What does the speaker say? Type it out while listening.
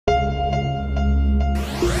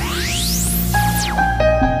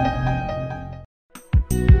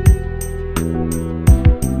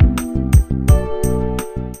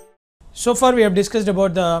So far we have discussed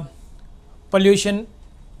about the pollution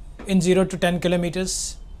in 0 to 10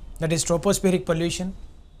 kilometers, that is tropospheric pollution,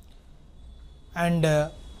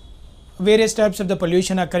 and various types of the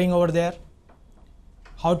pollution occurring over there,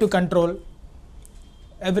 how to control,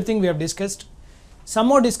 everything we have discussed. Some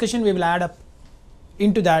more discussion we will add up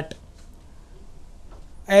into that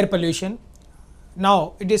air pollution.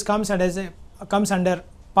 Now it is comes under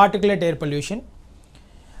particulate air pollution.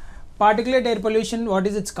 Particulate air pollution, what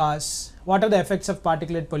is its cause? What are the effects of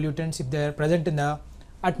particulate pollutants if they are present in the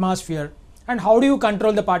atmosphere, and how do you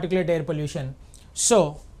control the particulate air pollution?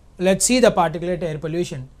 So let's see the particulate air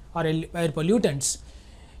pollution or air pollutants.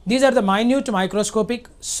 These are the minute microscopic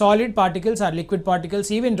solid particles or liquid particles,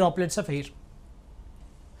 even droplets of air.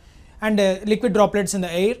 And liquid droplets in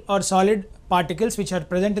the air or solid particles which are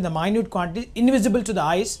present in the minute quantity, invisible to the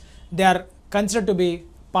eyes, they are considered to be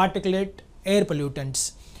particulate air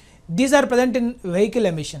pollutants. These are present in vehicle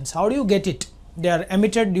emissions. How do you get it? They are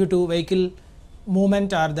emitted due to vehicle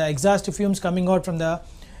movement or the exhaust fumes coming out from the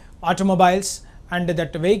automobiles, and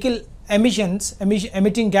that vehicle emissions,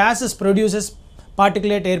 emitting gases produces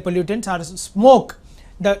particulate air pollutants or smoke.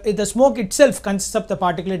 The smoke itself consists of the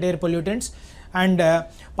particulate air pollutants, and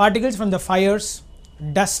particles from the fires,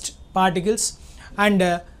 dust particles,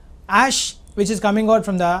 and ash which is coming out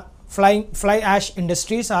from the fly ash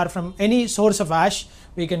industries or from any source of ash.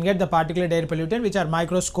 We can get the particulate air pollutant which are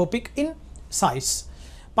microscopic in size.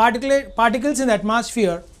 Particles in the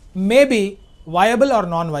atmosphere may be viable or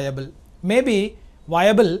non-viable, may be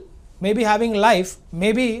viable, may be having life,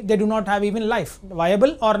 maybe they do not have even life.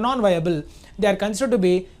 Viable or non-viable, they are considered to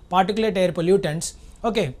be particulate air pollutants.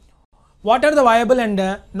 Okay, what are the viable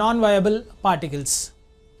and non-viable particles?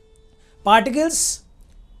 Particles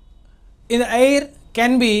in the air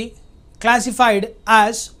can be classified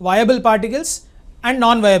as viable particles and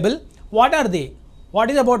non-viable. What are they?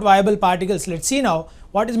 What is about viable particles? Let's see now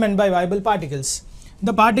what is meant by viable particles.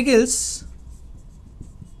 The particles,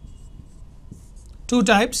 two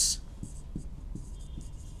types,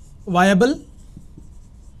 viable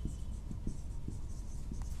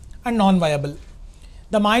and non-viable.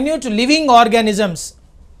 The minute living organisms,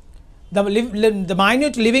 the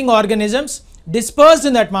minute living organisms dispersed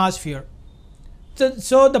in the atmosphere.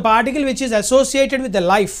 So the particle which is associated with the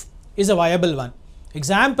life is a viable one.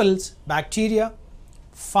 Examples: bacteria,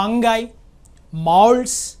 fungi,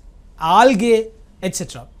 molds, algae,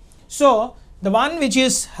 etc. So the one which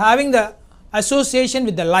is having the association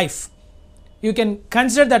with the life, you can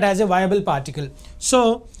consider that as a viable particle.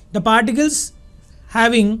 So the particles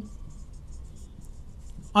having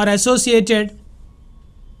or associated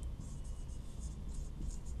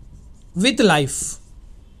with life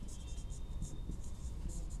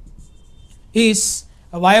is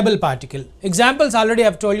a viable particle. Examples already I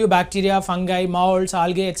have told you: bacteria, fungi, molds,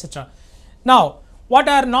 algae, etc. Now what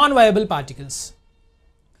are non-viable particles?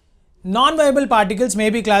 Non-viable particles may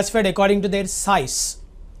be classified according to their size.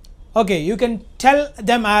 Okay, you can tell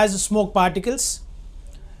them as smoke particles.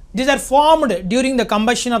 These are formed during the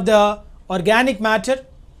combustion of the organic matter.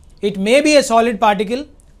 It may be a solid particle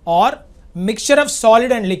or mixture of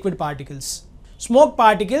solid and liquid particles. Smoke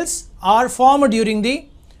particles are formed during the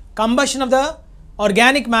combustion of the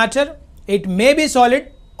organic matter. It may be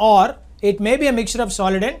solid or it may be a mixture of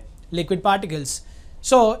solid and liquid particles.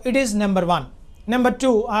 So it is number one. Number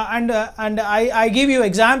two, I give you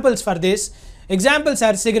examples for this. Examples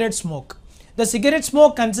are cigarette smoke. The cigarette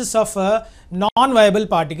smoke consists of a non-viable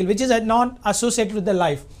particle which is not associated with the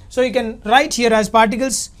life. So you can write here as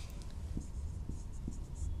particles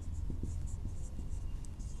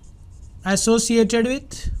associated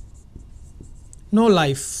with no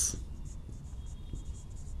life.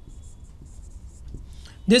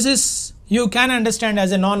 This is, you can understand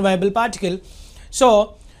as a non-viable particle.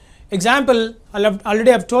 So example, already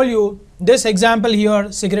I have told you this example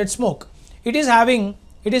here, cigarette smoke. It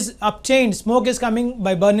is obtained, smoke is coming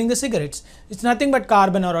by burning the cigarettes. It's nothing but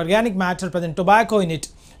carbon or organic matter present, tobacco in it.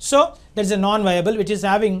 So there is a non-viable which is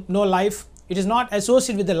having no life. It is not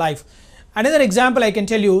associated with the life. Another example I can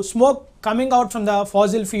tell you: smoke coming out from the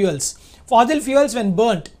fossil fuels. Fossil fuels when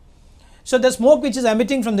burnt, so the smoke which is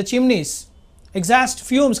emitting from the chimneys, exhaust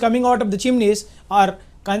fumes coming out of the chimneys, are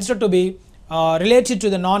considered to be related to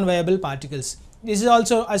the non-viable particles. This is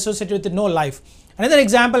also associated with no life. Another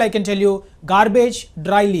example I can tell you: garbage,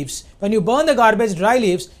 dry leaves. When you burn the garbage, dry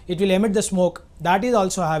leaves, it will emit the smoke. That is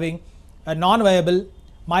also having a non-viable,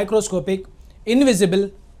 microscopic,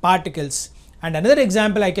 invisible particles. And another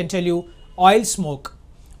example I can tell you: oil smoke.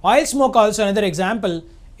 Oil smoke also another example.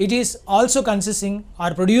 It is also consisting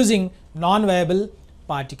or producing non-viable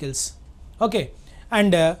particles. Okay,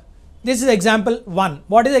 and This is example 1.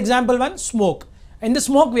 What is example 1? Smoke. In the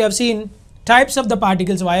smoke we have seen types of the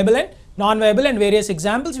particles, viable and non-viable, and various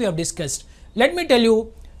examples we have discussed. Let me tell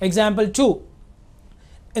you example 2.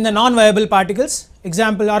 In the non-viable particles,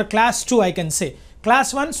 example or class 2 I can say.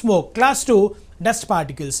 Class 1 smoke, class 2 dust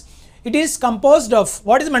particles. It is composed of,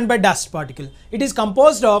 what is meant by dust particle? It is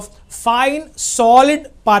composed of fine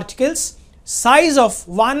solid particles size of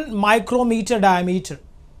 1 micrometer diameter.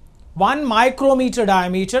 1 micrometer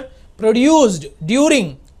diameter produced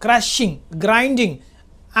during crushing, grinding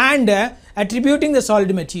and attributing the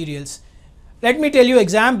solid materials. Let me tell you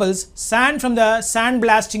examples. Sand from the sand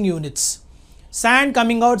blasting units. Sand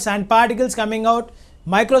coming out, sand particles coming out,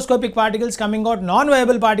 microscopic particles coming out,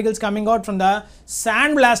 non-viable particles coming out from the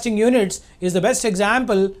sand blasting units is the best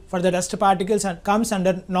example for the dust particles and comes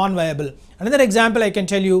under non-viable. Another example I can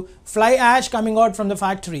tell you, fly ash coming out from the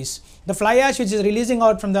factories. The fly ash which is releasing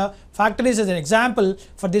out from the factories is an example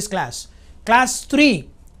for this class. Class 3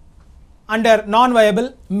 under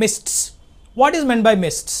non-viable, mists. What is meant by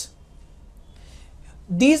mists?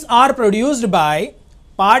 These are produced by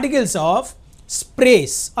particles of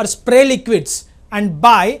sprays or spray liquids and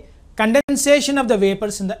by condensation of the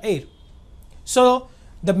vapors in the air. So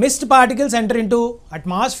the mist particles enter into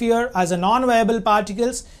atmosphere as a non-viable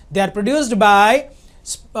particles. They are produced by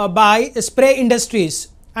spray industries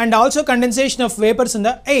and also condensation of vapors in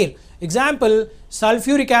the air. Example,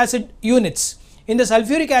 sulfuric acid units. In the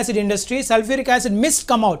sulfuric acid industry, sulfuric acid mist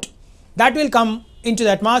come out. That will come into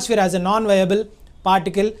the atmosphere as a non-viable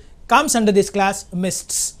particle, comes under this class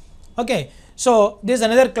mists. Okay, so this is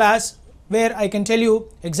another class where I can tell you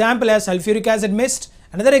example as sulfuric acid mist.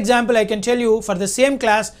 Another example I can tell you for the same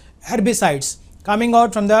class, herbicides coming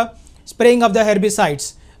out from the spraying of the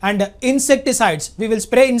herbicides, and insecticides. We will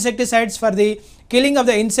spray insecticides for the killing of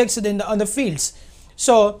the insects on the fields.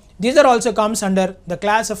 So these are also comes under the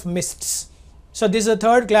class of mists. So this is the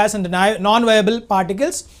third class under non-viable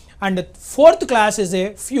particles, and the fourth class is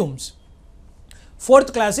a fumes.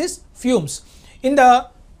 Fourth class is fumes. In the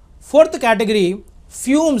fourth category,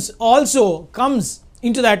 fumes also comes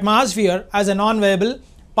into the atmosphere as a non-viable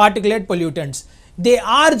particulate pollutants. They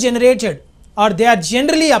are generated or they are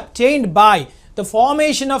generally obtained by the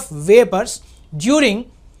formation of vapors during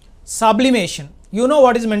sublimation. You know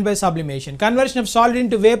what is meant by sublimation. Conversion of solid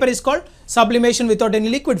into vapor is called sublimation without any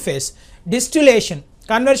liquid phase. Distillation,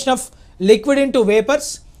 conversion of liquid into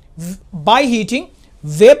vapors by heating.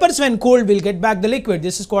 Vapors when cooled will get back the liquid.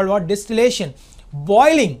 This is called what? Distillation.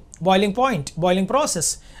 Boiling, boiling point, boiling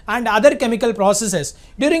process, and other chemical processes.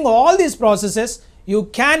 During all these processes, you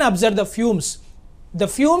can observe the fumes. The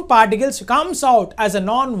fume particles comes out as a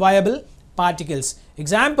non-viable particles.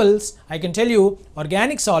 Examples I can tell you,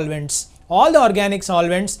 organic solvents. All the organic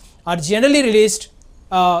solvents are generally released,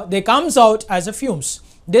 they comes out as a fumes.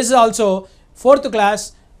 This is also fourth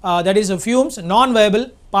class, that is a fumes,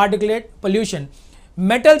 non-viable particulate pollution.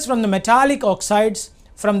 Metals from the metallic oxides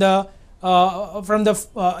from the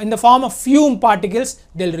in the form of fume particles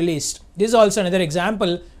they'll released. This is also another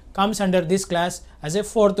example, comes under this class as a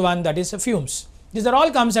fourth one, that is a fumes. These are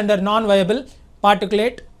all comes under non-viable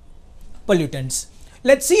particulate pollutants.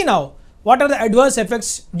 Let's see now what are the adverse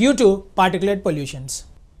effects due to particulate pollutions.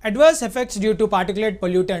 Adverse effects due to particulate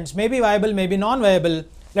pollutants may be viable, may be non-viable.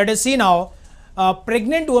 Let us see now. A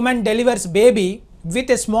pregnant woman delivers baby with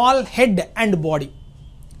a small head and body.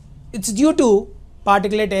 It's due to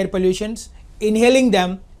particulate air pollutions. Inhaling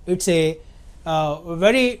them, it's a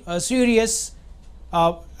very serious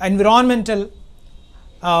environmental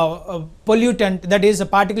pollutant, that is a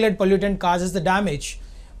particulate pollutant causes the damage.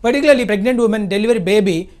 Particularly pregnant women deliver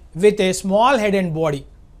baby with a small head and body.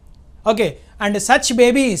 Okay, and such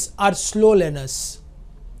babies are slow learners,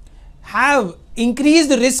 have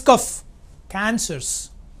increased risk of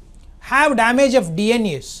cancers, have damage of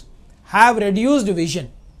DNAs, have reduced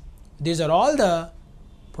vision. These are all the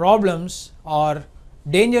problems or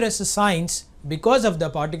dangerous signs because of the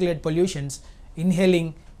particulate pollutions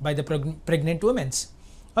inhaling by the pregnant women.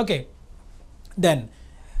 Okay, then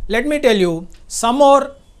let me tell you some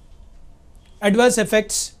more adverse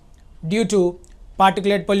effects due to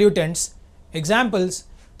particulate pollutants. Examples,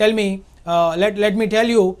 tell me, let me tell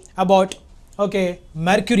you about, okay,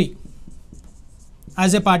 mercury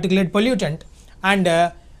as a particulate pollutant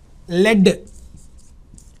and lead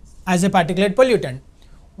as a particulate pollutant.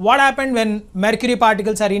 What happened when mercury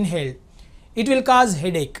particles are inhaled? It will cause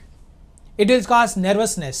headache, it will cause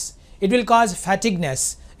nervousness, it will cause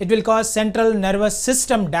fatigueness, it will cause central nervous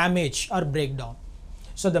system damage or breakdown.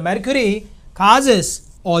 So the mercury causes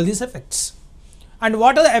all these effects. And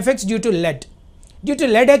what are the effects due to lead? Due to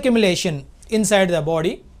lead accumulation inside the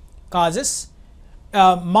body causes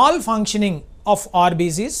malfunctioning of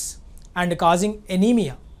RBCs and causing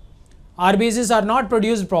anemia. RBCs are not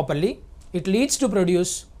produced properly. It leads to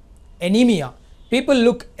produce anemia. People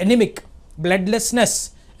look anemic.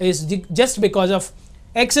 Bloodlessness is just because of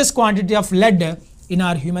excess quantity of lead in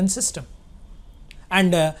our human system.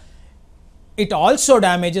 And it also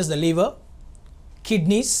damages the liver,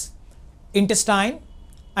 kidneys, intestine,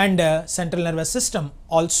 and central nervous system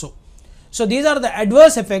also. So these are the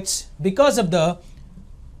adverse effects because of the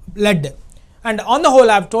lead. And on the whole,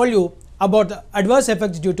 I have told you about the adverse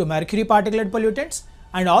effects due to mercury particulate pollutants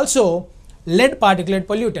and also lead particulate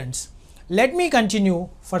pollutants. Let me continue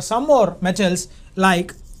for some more metals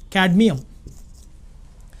like cadmium.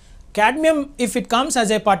 Cadmium, if it comes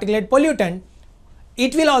as a particulate pollutant,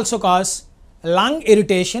 it will also cause lung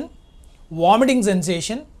irritation, vomiting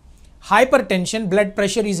sensation, hypertension, blood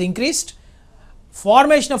pressure is increased,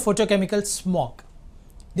 formation of photochemical smoke.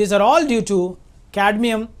 These are all due to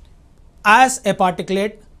cadmium as a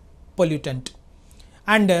particulate pollutant.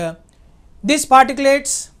 And these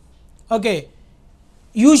particulates, okay,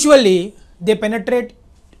 usually they penetrate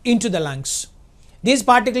into the lungs. These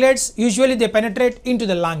particulates usually they penetrate into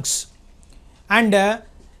the lungs, and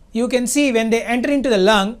you can see when they enter into the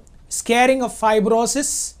lung, scarring of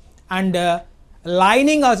fibrosis and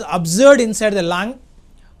lining is observed inside the lung,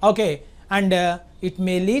 okay, and it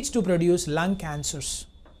may lead to produce lung cancers.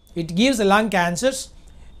 It gives the lung cancers,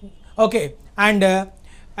 okay, and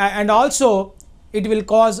also it will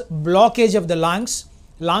cause blockage of the lungs,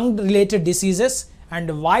 lung related diseases,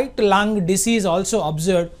 and white lung disease also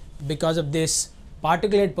observed because of this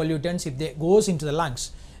particulate pollutants if they goes into the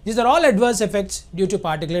lungs. These are all adverse effects due to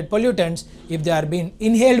particulate pollutants if they are being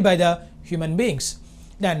inhaled by the human beings.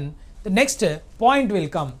 Then the next point will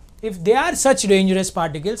come. If they are such dangerous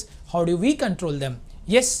particles, how do we control them?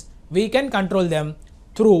 Yes, we can control them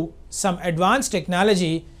through some advanced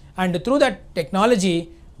technology, and through that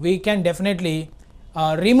technology we can definitely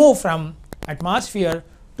remove from atmosphere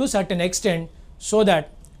to certain extent so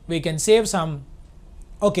that we can save some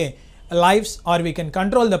lives, or we can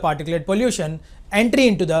control the particulate pollution entry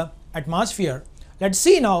into the atmosphere. Let's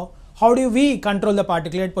see now how do we control the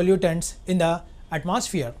particulate pollutants in the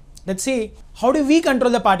atmosphere. Let's see how do we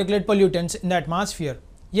control the particulate pollutants in the atmosphere.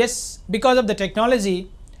 Yes, because of the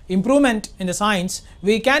technology improvement in the science,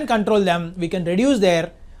 we can control them, we can reduce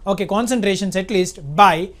their concentrations at least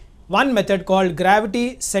by one method called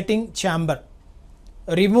gravity setting chamber.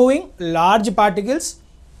 Removing large particles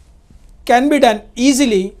can be done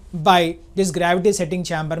easily by this gravity setting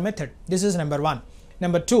chamber method. This is number one.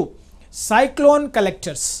 Number two, cyclone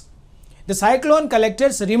collectors. The cyclone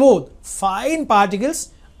collectors remove fine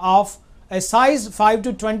particles of a size 5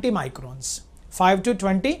 to 20 microns. 5 to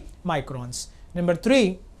 20 microns. Number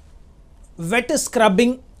three, wet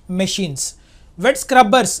scrubbing machines. Wet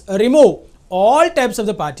scrubbers remove all types of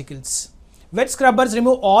the particles. Wet scrubbers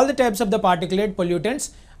remove all the types of the particulate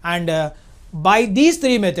pollutants, and by these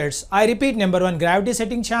three methods, I repeat, number one, gravity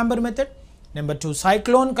setting chamber method, number two,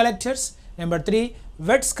 cyclone collectors, number three,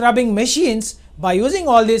 wet scrubbing machines. By using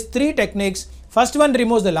all these three techniques, first one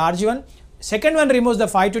removes the large one, second one removes the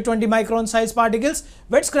 5 to 20 micron size particles,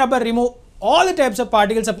 wet scrubber remove all the types of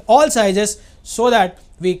particles of all sizes so that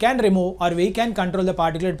we can remove or we can control the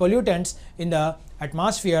particulate pollutants in the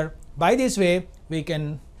atmosphere. By this way, we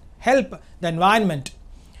can help the environment.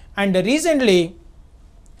 And recently,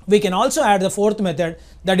 we can also add the fourth method,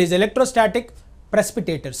 that is electrostatic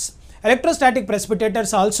precipitators. Electrostatic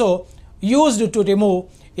precipitators also used to remove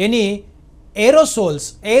any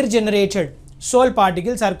aerosols, air generated sol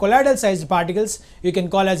particles or colloidal sized particles you can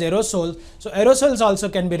call as aerosols. So aerosols also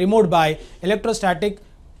can be removed by electrostatic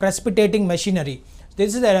precipitating machinery.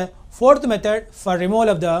 This is the fourth method for removal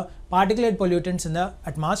of the particulate pollutants in the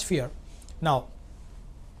atmosphere. Now,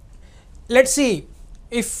 let's see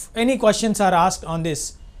if any questions are asked on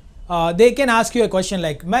this. They can ask you a question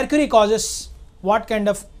like, mercury causes what kind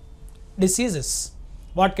of diseases,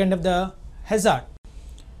 what kind of the hazard?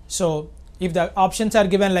 So if the options are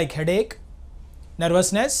given like headache,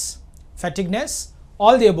 nervousness, fatigueness,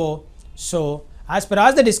 all the above, so as per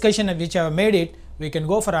as the discussion which I have made it, we can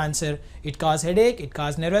go for answer. It causes headache, it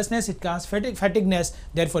causes nervousness, it causes fatigueness,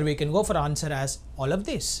 therefore we can go for answer as all of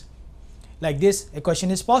this. Like this, a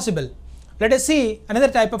question is possible. Let us see another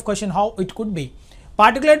type of question, how it could be.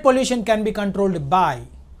 Particulate pollution can be controlled by.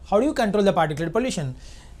 How do you control the particulate pollution?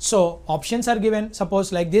 So options are given,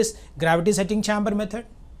 suppose like this, gravity setting chamber method,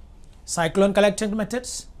 cyclone collector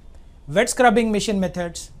methods, wet scrubbing machine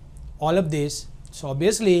methods, all of these. So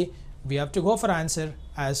obviously we have to go for answer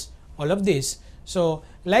as all of these. So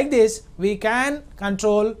like this, we can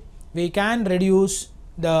control, we can reduce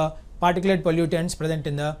the particulate pollutants present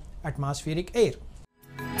in the atmospheric air.